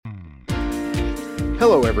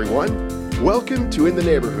Hello, everyone. Welcome to In the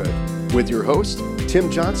Neighborhood with your hosts, Tim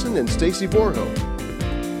Johnson and Stacy Borho.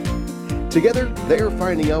 Together, they are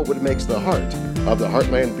finding out what makes the heart of the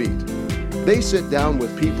Heartland beat. They sit down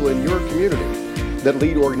with people in your community that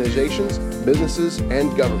lead organizations, businesses,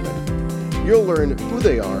 and government. You'll learn who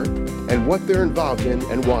they are and what they're involved in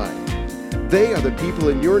and why. They are the people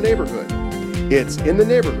in your neighborhood. It's In the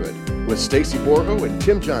Neighborhood with Stacy Borho and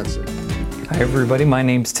Tim Johnson. Hi everybody, my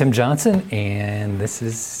name's Tim Johnson and this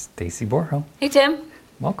is Stacy Borho. Hey Tim.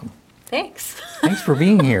 Welcome. Thanks. Thanks for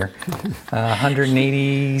being here.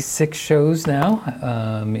 186 shows now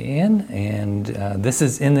and this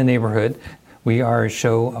is In the Neighborhood. We are a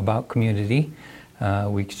show about community.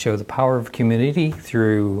 We show the power of community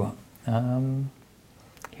through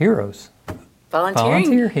heroes.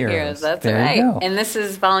 Volunteer heroes. That's there right. You go. And this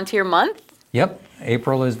is Volunteer Month? Yep.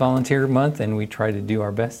 April is Volunteer Month and we try to do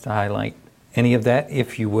our best to highlight any of that.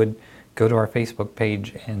 If you would go to our Facebook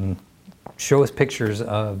page and show us pictures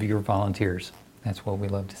of your volunteers. That's what we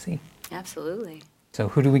love to see. Absolutely. So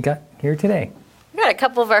who do we got here today? We got a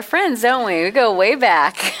couple of our friends, don't we? We go way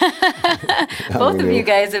back. Both of you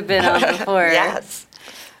guys have been on before. Yes.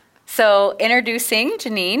 So introducing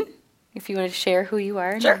Janine, if you want to share who you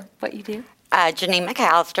are and what you do. Janine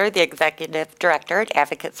McAllister, the Executive Director at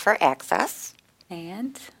Advocates for Access.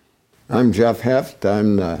 And? I'm Jeff Heft.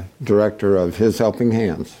 I'm the Director of His Helping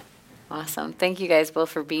Hands. Awesome. Thank you guys both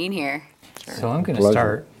for being here. So I'm going to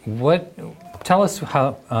start. Tell us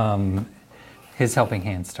how His Helping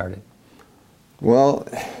Hands started. Well,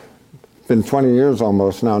 it's been 20 years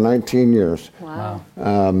almost now, 19 years. Wow.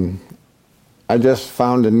 I just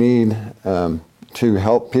found a need to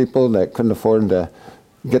help people that couldn't afford to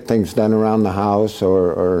get things done around the house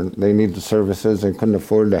or they need the services and couldn't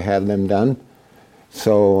afford to have them done.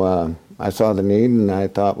 So I saw the need and I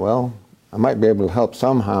thought, well, I might be able to help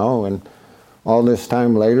somehow. And all this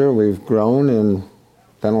time later, we've grown and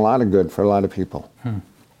done a lot of good for a lot of people.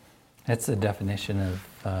 That's the definition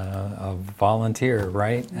of volunteer,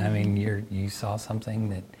 right? I mean, you saw something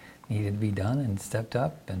that needed to be done and stepped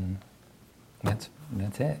up, and that's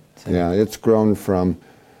it. So. Yeah, it's grown from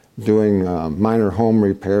doing minor home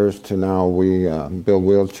repairs to now we build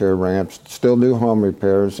wheelchair ramps, still do home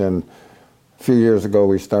repairs, and a few years ago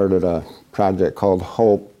we started a project called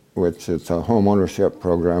HOPE, which is a home ownership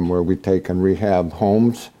program where we take and rehab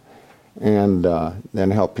homes and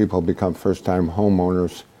then help people become first-time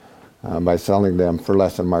homeowners by selling them for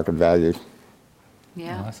less than market value.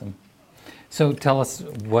 Yeah. Awesome. So tell us,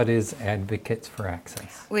 what is Advocates for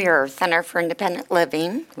Access? We are a Center for Independent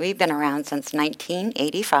Living. We've been around since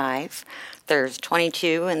 1985. There's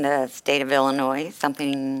 22 in the state of Illinois.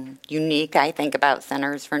 Something unique, I think, about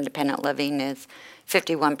Centers for Independent Living is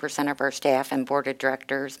 51% of our staff and board of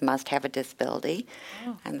directors must have a disability.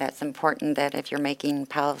 Oh. And that's important that if you're making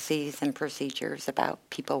policies and procedures about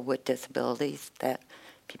people with disabilities, that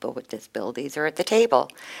people with disabilities are at the table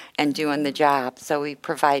and doing the job. So we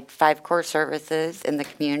provide 5 core services in the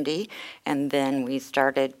community, and then we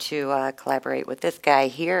started to collaborate with this guy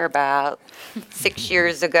here about 6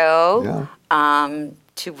 years ago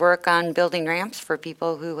to work on building ramps for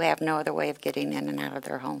people who have no other way of getting in and out of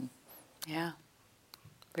their home. Yeah.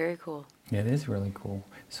 Very cool. It is really cool.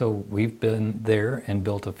 So we've been there and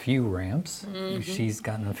built a few ramps. Mm-hmm. She's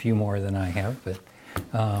gotten a few more than I have, but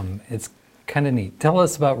it's kind of neat. Tell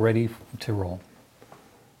us about Ready to Roll.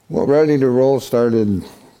 Well, Ready to Roll started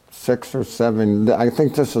 6 or 7, I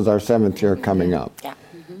think this is our 7th year coming up. Yeah.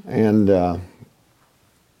 Mm-hmm. And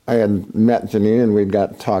I had met Janine and we'd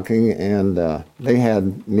got talking, and they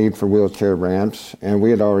had need for wheelchair ramps, and we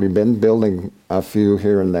had already been building a few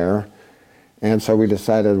here and there. And so we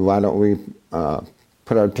decided, why don't we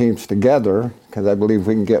put our teams together, because I believe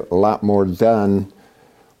we can get a lot more done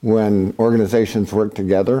when organizations work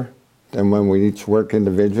together than when we each work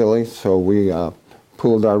individually. So we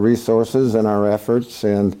pooled our resources and our efforts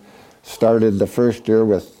and started the first year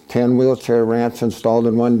with 10 wheelchair ramps installed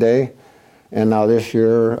in one day. And now this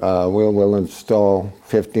year we'll install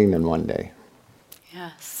 15 in one day.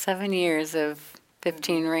 Yeah, 7 years of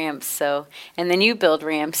 15 ramps. So, and then you build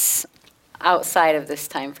ramps outside of this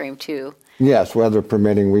time frame too. Yes, weather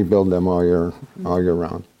permitting, we build them all year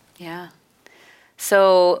round. Yeah.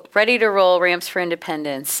 So, Ready to Roll Ramps for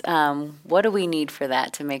Independence. What do we need for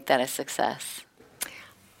that to make that a success?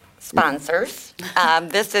 sponsors.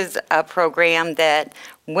 This is a program that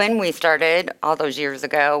when we started all those years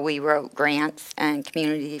ago, we wrote grants, and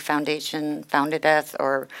Community Foundation founded us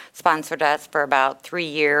or sponsored us for about 3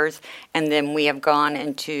 years. And then we have gone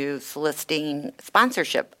into soliciting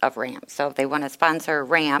sponsorship of ramps. So if they want to sponsor a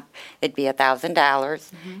ramp, it'd be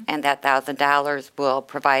 $1,000. And that $1,000 will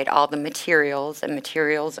provide all the materials and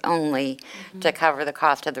materials only to cover the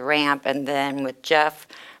cost of the ramp. And then with Jeff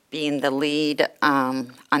being the lead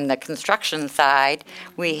on the construction side,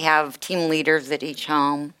 we have team leaders at each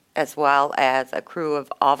home as well as a crew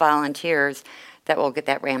of all volunteers that will get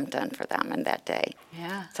that ramp done for them in that day.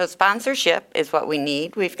 Yeah. So sponsorship is what we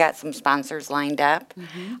need. We've got some sponsors lined up,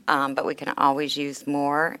 but we can always use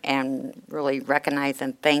more and really recognize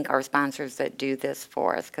and thank our sponsors that do this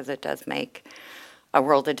for us, because it does make a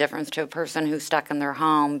world of difference to a person who's stuck in their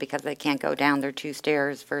home because they can't go down their 2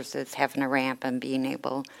 stairs versus having a ramp and being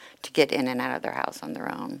able to get in and out of their house on their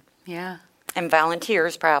own. Yeah. And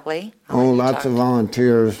volunteers probably. Oh, lots of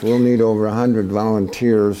volunteers. We'll need over 100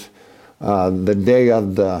 volunteers the day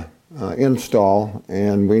of the install,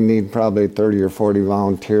 and we need probably 30 or 40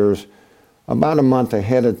 volunteers about a month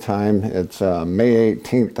ahead of time. It's May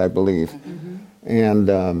 18th, I believe.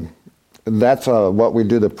 And that's what we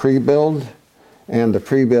do the pre-build. And the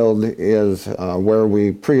pre-build is where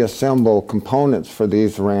we pre-assemble components for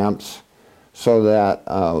these ramps so that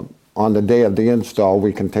on the day of the install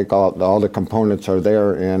we can take all the components are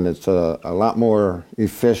there, and it's a lot more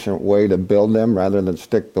efficient way to build them rather than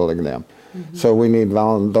stick building them. So we need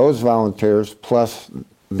those volunteers, plus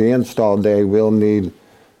the install day we'll need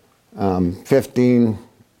 15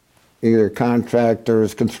 either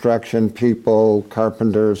contractors, construction people,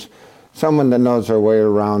 carpenters, someone that knows their way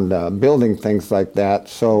around building things like that.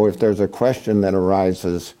 So if there's a question that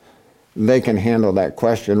arises, they can handle that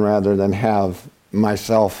question rather than have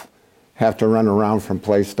myself have to run around from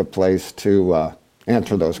place to place to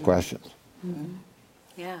answer those questions.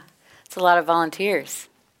 Yeah. It's a lot of volunteers.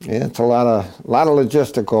 Yeah, it's a lot of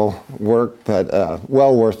logistical work, but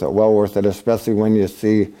well worth it, especially when you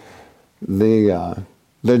see the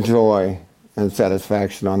joy and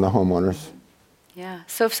satisfaction on the homeowners. Yeah.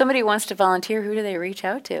 So if somebody wants to volunteer, who do they reach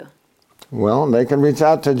out to? Well, they can reach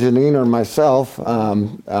out to Janine or myself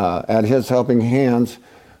at His Helping Hands.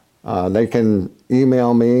 They can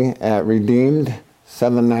email me at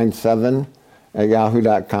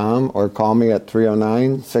redeemed797@yahoo.com or call me at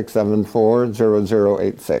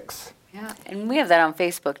 309-674-0086. Yeah. And we have that on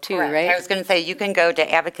Facebook too, Correct. right? I was going to say, you can go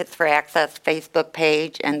to Advocates for Access Facebook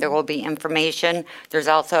page, and there will be information. There's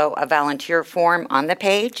also a volunteer form on the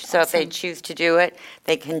page, so if they choose to do it,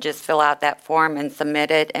 they can just fill out that form and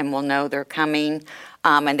submit it, and we'll know they're coming,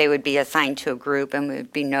 and they would be assigned to a group, and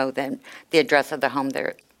would know then the address of the home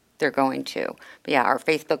they're going to. But yeah, our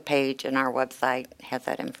Facebook page and our website has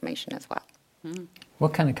that information as well.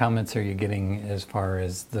 What kind of comments are you getting as far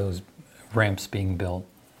as those ramps being built?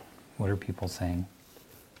 What are people saying?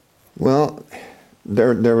 Well,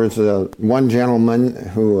 there was one gentleman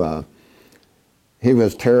who he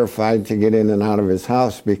was terrified to get in and out of his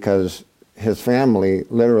house because his family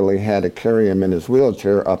literally had to carry him in his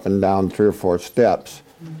wheelchair up and down 3 or 4 steps.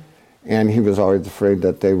 And he was always afraid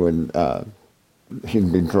that they would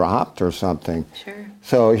he'd be dropped or something. Sure.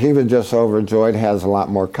 So he was just overjoyed, has a lot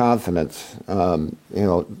more confidence.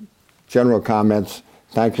 General comments,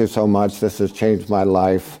 thank you so much, this has changed my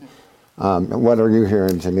life. What are you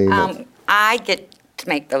hearing, Janine? I get to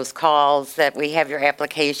make those calls that we have your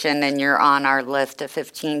application and you're on our list of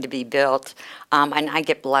 15 to be built. And I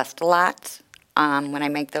get blessed a lot when I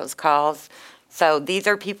make those calls. So these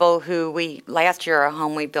are people who last year, a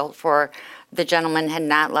home we built for, the gentleman had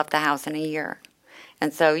not left the house in a year.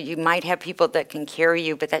 And so you might have people that can carry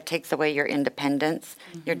you, but that takes away your independence.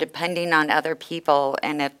 You're depending on other people,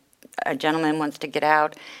 and if a gentleman wants to get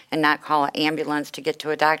out and not call an ambulance to get to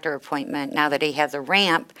a doctor appointment, now that he has a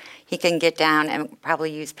ramp, he can get down and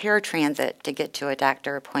probably use paratransit to get to a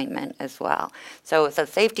doctor appointment as well. So it's a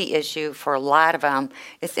safety issue for a lot of them.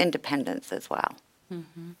 It's independence as well.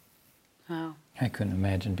 Wow. I couldn't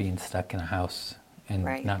imagine being stuck in a house and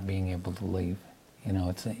Right. not being able to leave.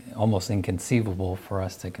 It's almost inconceivable for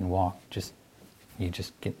us that can walk. You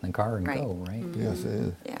just get in the car and Right. go, right? Yes, it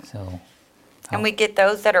is. Yeah. So, And we get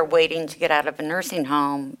those that are waiting to get out of a nursing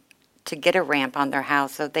home to get a ramp on their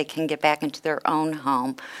house so they can get back into their own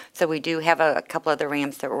home. So we do have a couple of the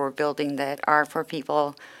ramps that we're building that are for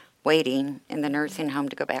people waiting in the nursing home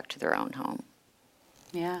to go back to their own home.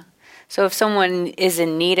 Yeah. So if someone is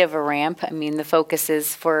in need of a ramp, the focus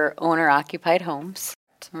is for owner-occupied homes,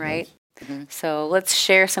 right? So let's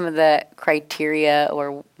share some of the criteria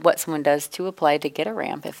or what someone does to apply to get a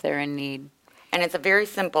ramp if they're in need. And it's a very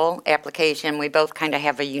simple application. We both kind of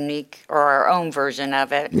have a unique or our own version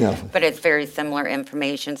of it, Yeah. but it's very similar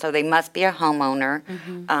information. So they must be a homeowner.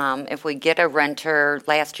 If we get a renter,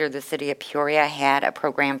 last year the city of Peoria had a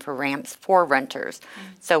program for ramps for renters.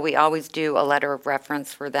 So we always do a letter of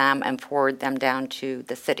reference for them and forward them down to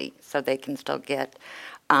the city so they can still get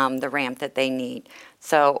the ramp that they need.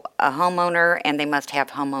 So a homeowner, and they must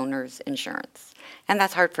have homeowners insurance. And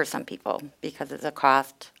that's hard for some people because it's a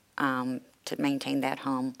cost to maintain that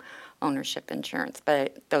home ownership insurance.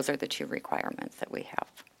 But those are the two requirements that we have.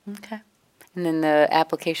 Okay. And then the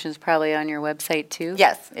application is probably on your website too?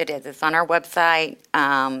 Yes, it is. It's on our website.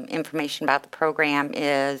 Information about the program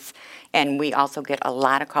is, and we also get a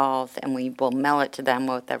lot of calls, and we will mail it to them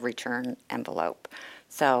with a return envelope.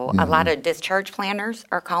 So a lot of discharge planners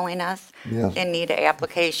are calling us Yes. in need of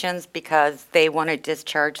applications because they want to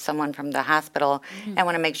discharge someone from the hospital and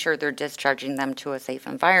want to make sure they're discharging them to a safe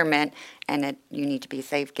environment, and you need to be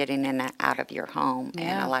safe getting in and out of your home. And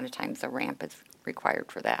Yeah. a lot of times a ramp is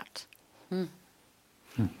required for that.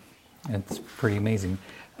 It's pretty amazing.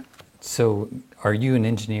 So, are you an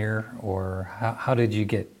engineer, or how did you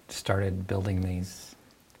get started building these?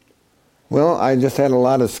 Well, I just had a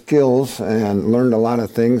lot of skills and learned a lot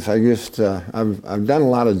of things. I've done a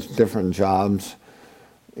lot of different jobs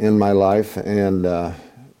in my life, and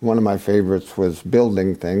one of my favorites was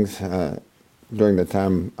building things. During the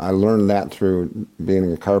time, I learned that through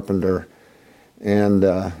being a carpenter, and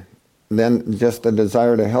then just a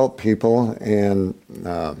desire to help people, and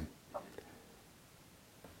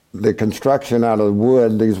the construction out of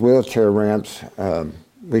wood, these wheelchair ramps,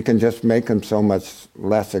 we can just make them so much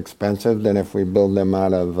less expensive than if we build them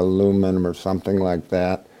out of aluminum or something like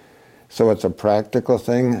that. So it's a practical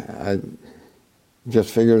thing. I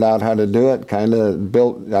just figured out how to do it,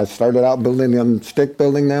 I started out building them, stick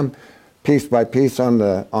building them, piece by piece on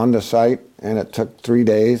the site, and it took 3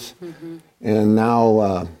 days. And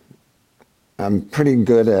now I'm pretty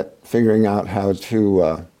good at figuring out how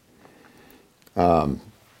to,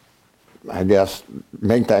 I guess,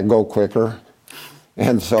 make that go quicker.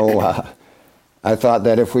 And so I thought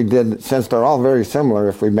that if we did, since they're all very similar,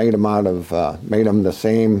 if we made them made them the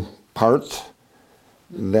same parts,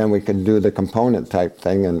 then we could do the component type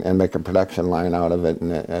thing and make a production line out of it,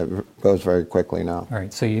 and it goes very quickly now. All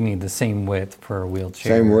right, so you need the same width for a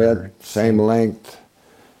wheelchair. Same width, same length.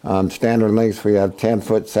 Standard lengths, we have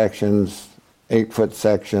 10-foot sections, 8-foot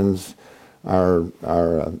sections.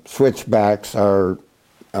 Our switchbacks are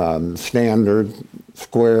standard,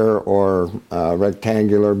 square or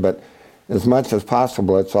rectangular, but as much as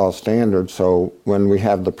possible it's all standard. So when we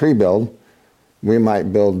have the pre-build, we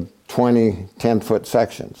might build 20 10-foot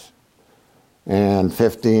sections and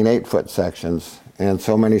 15 8-foot sections and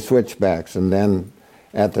so many switchbacks. And then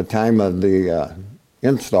at the time of the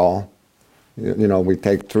install, we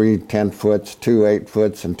take 3 10-foots, 2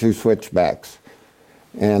 8-foots, and 2 switchbacks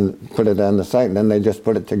and put it on the site, and then they just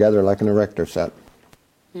put it together like an erector set.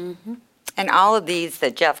 And all of these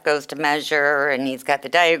that Jeff goes to measure, and he's got the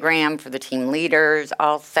diagram for the team leaders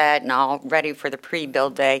all set and all ready for the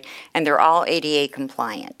pre-build day, and they're all ADA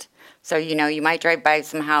compliant. So, you might drive by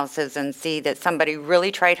some houses and see that somebody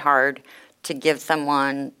really tried hard to give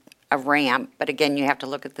someone a ramp, but again, you have to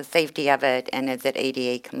look at the safety of it, and is it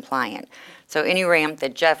ADA compliant? So any ramp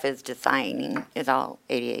that Jeff is designing is all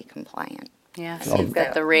ADA compliant. Yeah, so you've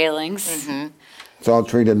got the railings. It's all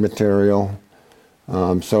treated material,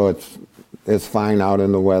 so it's fine out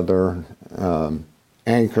in the weather,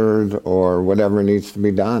 anchored or whatever needs to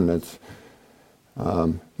be done. It's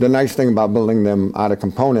the nice thing about building them out of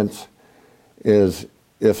components is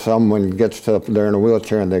if someone they're in a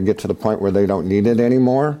wheelchair and they get to the point where they don't need it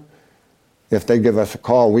anymore, if they give us a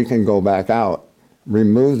call, we can go back out,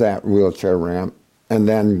 remove that wheelchair ramp, and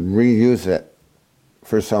then reuse it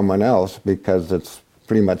for someone else because it's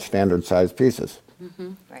pretty much standard size pieces.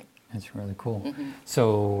 Right. That's really cool.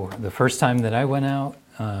 So the first time that I went out,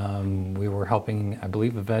 we were helping, I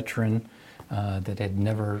believe, a veteran that had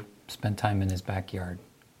never spent time in his backyard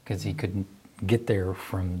because he couldn't get there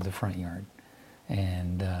from the front yard.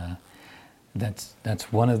 And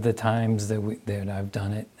that's one of the times that I've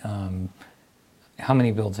done it. How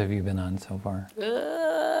many builds have you been on so far?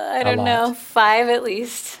 I don't know, 5 at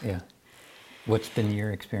least. Yeah. What's been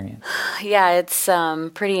your experience? Yeah, it's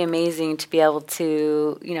pretty amazing to be able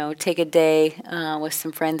to, take a day with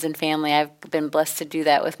some friends and family. I've been blessed to do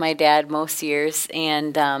that with my dad most years,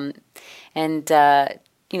 and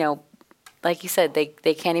like you said,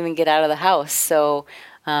 they can't even get out of the house. So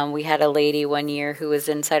we had a lady one year who was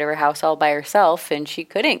inside of her house all by herself, and she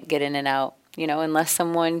couldn't get in and out, unless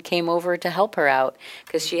someone came over to help her out,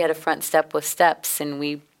 because she had a front step with steps, and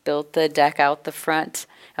we built the deck out the front,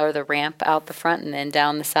 or the ramp out the front and then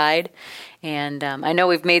down the side. And I know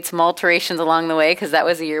we've made some alterations along the way because that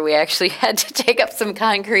was a year we actually had to take up some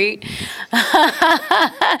concrete.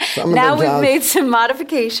 Now we've made some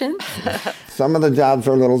modifications. Some of the jobs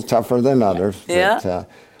are a little tougher than others. Yeah. But,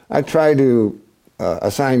 I try to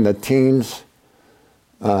assign the teams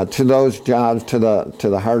to those jobs, to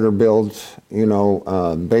the harder builds, you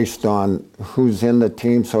know, based on who's in the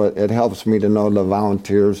team. So it helps me to know the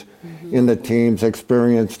volunteers in the teams.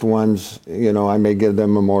 Experienced ones, you know, I may give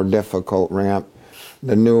them a more difficult ramp.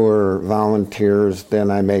 The newer volunteers,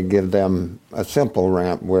 then I may give them a simple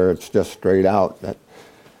ramp where it's just straight out. But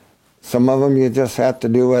some of them you just have to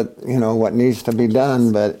do what needs to be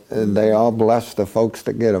done, but they all bless the folks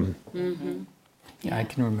that get them. Mm-hmm. Yeah, I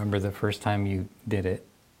can remember the first time you did it.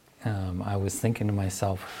 I was thinking to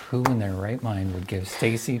myself, who in their right mind would give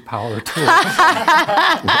Stacy power tools?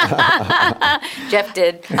 Jeff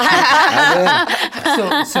did. So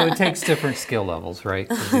it takes different skill levels, right?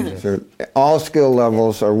 to do this? Sure. All skill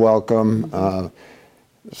levels are welcome.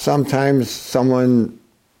 Sometimes someone,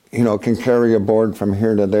 you know, can carry a board from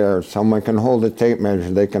here to there. Someone can hold a tape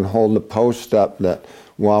measure. They can hold the post up that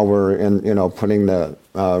while we're in, you know, putting the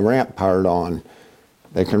ramp part on.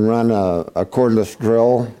 They can run a cordless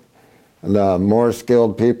drill. The more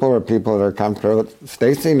skilled people or people that are comfortable.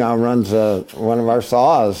 Stacy now runs one of our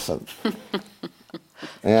saws,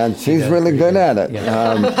 and she's really good at it.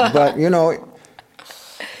 Yeah. But you know,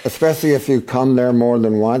 especially if you come there more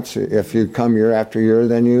than once, if you come year after year,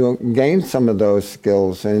 then you gain some of those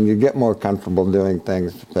skills and you get more comfortable doing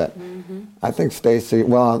things. But I think Stacy,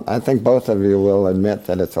 well, I think both of you will admit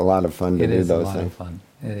that it's a lot of fun to do those things. It is a lot of fun.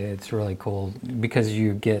 It's really cool because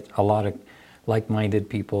you get a lot of like-minded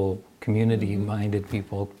people, community-minded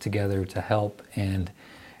people together to help, and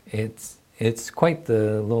it's quite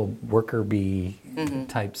the little worker bee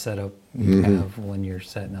type setup you have when you're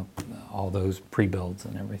setting up all those pre-builds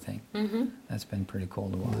and everything. That's been pretty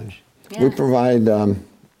cool to watch. Yeah. We provide,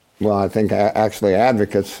 well, I think actually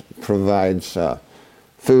Advocates provides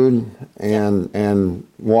food and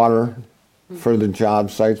water for the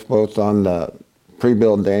job sites, both on the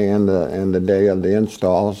pre-build day and the day of the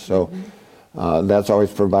install. So that's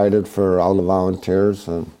always provided for all the volunteers.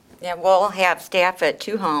 Yeah, we'll have staff at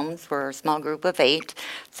 2 homes. We're a small group of 8.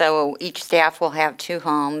 So each staff will have 2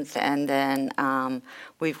 homes. And then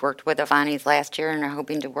we've worked with Avani's last year and are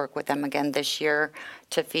hoping to work with them again this year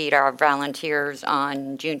to feed our volunteers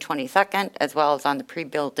on June 22nd, as well as on the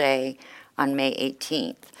pre-build day on May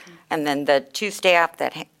 18th. And then the 2 staff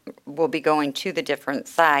that will be going to the different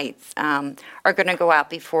sites are going to go out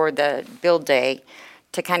before the build day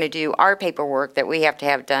to kind of do our paperwork that we have to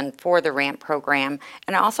have done for the ramp program,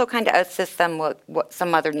 and also kind of assist them with what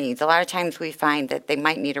some other needs. A lot of times we find that they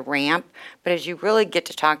might need a ramp, but as you really get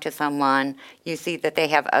to talk to someone, you see that they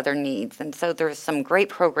have other needs. And so there's some great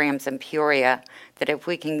programs in Peoria that if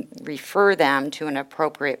we can refer them to an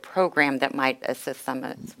appropriate program that might assist them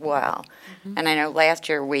as well. And I know last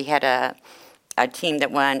year we had a team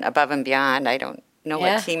that went above and beyond. I don't know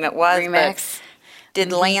what team it was, Remax. but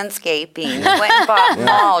did landscaping, went and bought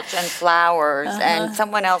mulch and flowers, and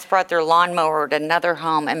someone else brought their lawnmower to another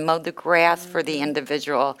home and mowed the grass for the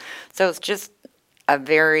individual. So it's just a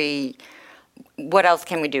very, what else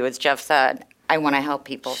can we do? As Jeff said, I want to help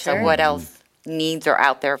people. Sure. So what else needs are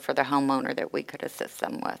out there for the homeowner that we could assist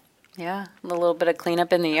them with? Yeah, a little bit of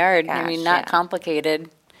cleanup in the yard. I mean, Gosh, not yeah. complicated.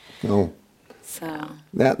 No, So,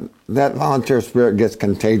 that volunteer spirit gets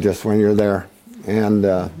contagious when you're there, and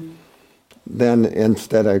then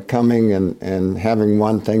instead of coming and having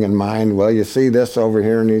one thing in mind, well, you see this over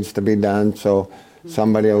here needs to be done, so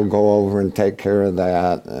somebody will go over and take care of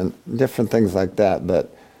that, and different things like that.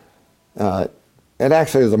 But it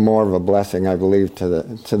actually is more of a blessing, I believe,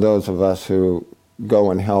 to those of us who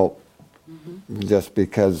go and help, just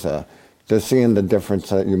because just seeing the difference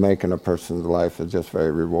that you make in a person's life is just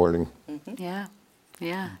very rewarding. yeah.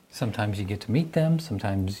 Sometimes you get to meet them,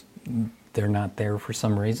 sometimes they're not there for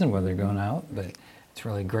some reason, whether they're going out, but it's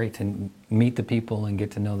really great to meet the people and get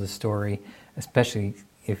to know the story, especially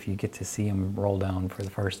if you get to see them roll down for the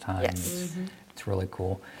first time. Yes. It's really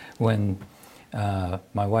cool. When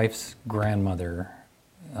my wife's grandmother,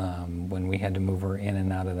 when we had to move her in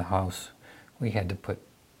and out of the house, we had to put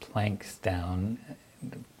planks down,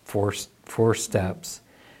 four steps,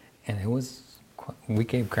 and it was, we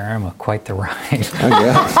gave Grandma quite the ride. I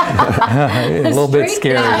guess. A little bit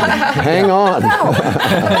scary. Hang on.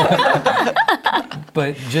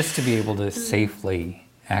 But just to be able to safely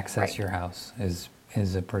access your house is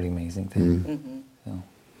a pretty amazing thing. So,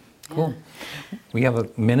 cool. We have a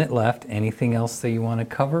minute left. Anything else that you want to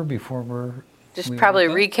cover before we're just We probably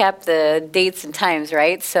will go. recap the dates and times,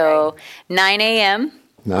 right? So 9 a.m.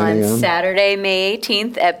 9 on a.m. Saturday, May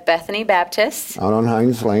 18th at Bethany Baptist. Out on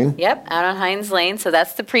Hines Lane. Yep, out on Hines Lane. So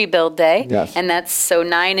that's the pre-build day. Yes. And that's so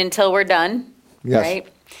 9 until we're done, Yes. right?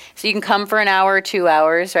 So you can come for an hour or 2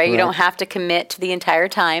 hours, right? You don't Correct. have to commit to the entire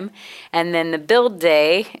time. And then the build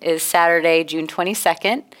day is Saturday, June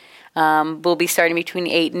 22nd. We'll be starting between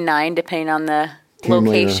 8 and 9, depending on the Team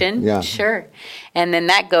leader, location. yeah. Sure. And then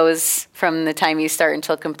that goes from the time you start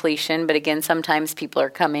until completion. But again, sometimes people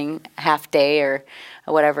are coming half day or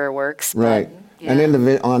whatever works. But, Right. yeah.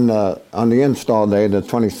 And on the install day, the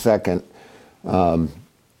 22nd,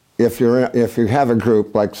 if you have a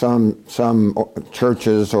group like some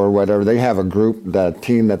churches or whatever, they have a group, the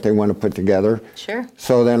team that they want to put together. Sure.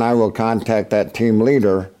 So then I will contact that team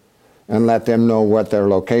leader and let them know what their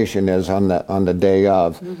location is on the day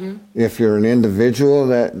of. Mm-hmm. If you're an individual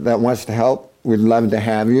that wants to help, we'd love to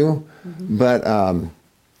have you. Mm-hmm. But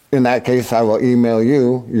in that case, I will email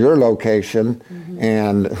you your location Mm-hmm.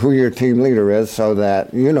 and who your team leader is, so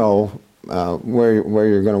that you know where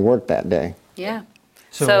you're going to work that day. Yeah.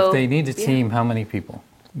 So if they need a yeah. team, how many people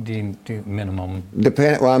do you do minimum?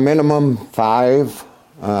 Minimum 5,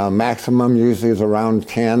 maximum usually is around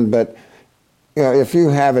 10. But you know, if you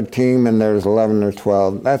have a team and there's 11 or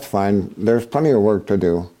 12, that's fine. There's plenty of work to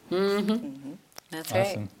do. That's right.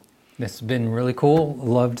 Awesome. This has been really cool.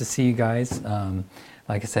 Love to see you guys.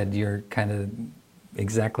 Like I said, you're kind of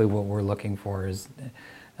exactly what we're looking for, is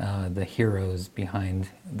the heroes behind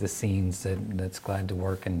the scenes that's glad to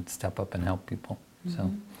work and step up and help people.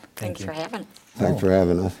 So thank Thanks you. for having us. Thanks for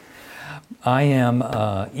having us. I am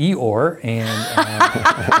Eeyore, and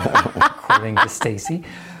according to Stacy.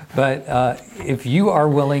 But if you are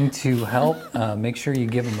willing to help, make sure you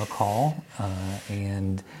give them a call,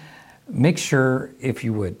 and make sure, if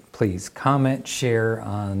you would, please comment, share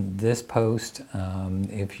on this post.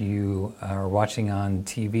 If you are watching on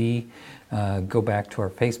TV, go back to our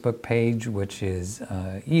Facebook page, which is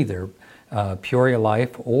either Peoria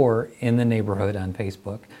Life or In the Neighborhood on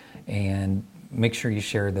Facebook, and make sure you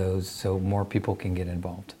share those so more people can get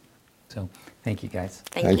involved. So thank you, guys.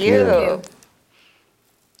 Thank you. you.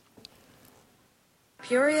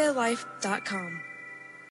 PeoriaLife.com